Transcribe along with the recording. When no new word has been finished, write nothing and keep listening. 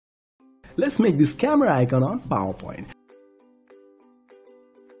Let's make this camera icon on PowerPoint.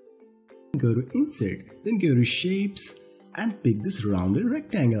 Go to Insert, then go to Shapes and pick this rounded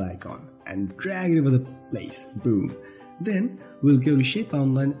rectangle icon and drag it over the place. Boom. Then we'll go to Shape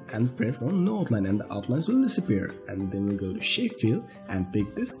Outline and press on No Outline and the outlines will disappear. And then we'll go to Shape Fill and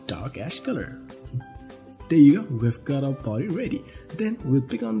pick this dark ash color. There you go, we've got our body ready. Then we'll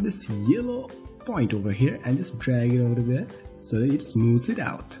pick on this yellow point over here and just drag it over there so that it smooths it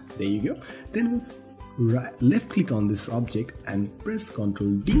out. There you go. Then we'll left click on this object and press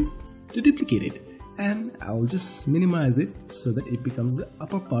Ctrl D to duplicate it. And I'll just minimize it so that it becomes the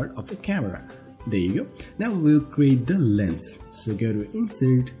upper part of the camera. There you go. Now we'll create the lens. So go to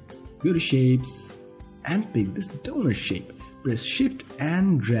Insert, go to Shapes and pick this donut shape. Press Shift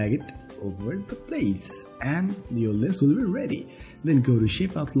and drag it over the place and your lens will be ready. Then go to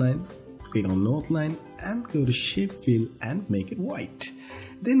Shape Outline, click on No Outline and go to Shape Fill and make it white.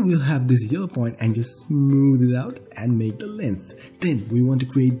 Then we'll have this yellow point and just smooth it out and make the lens. Then we want to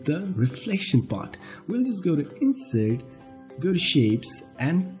create the reflection part. We'll just go to Insert, go to Shapes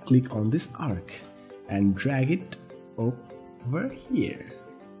and click on this arc and drag it over here.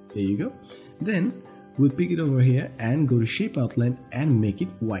 There you go. Then we'll pick it over here and go to Shape Outline and make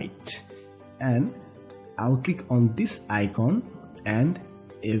it white. And I'll click on this icon and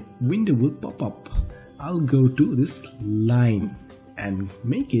a window will pop up. I'll go to this line and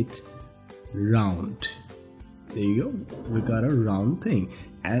make it round. There you go, we got a round thing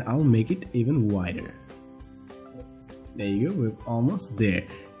and I'll make it even wider. There you go, we're almost there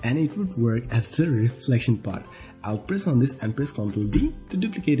and it would work as the reflection part. I'll press on this and press Ctrl D to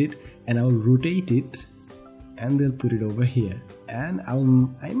duplicate it and I'll rotate it and they'll put it over here and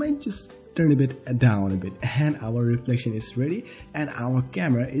I might just turn a bit down a bit and our reflection is ready and our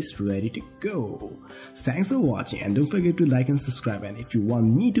camera is ready to go. Thanks for watching and don't forget to like and subscribe, and if you want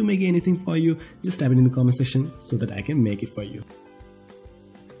me to make anything for you just type it in the comment section so that I can make it for you.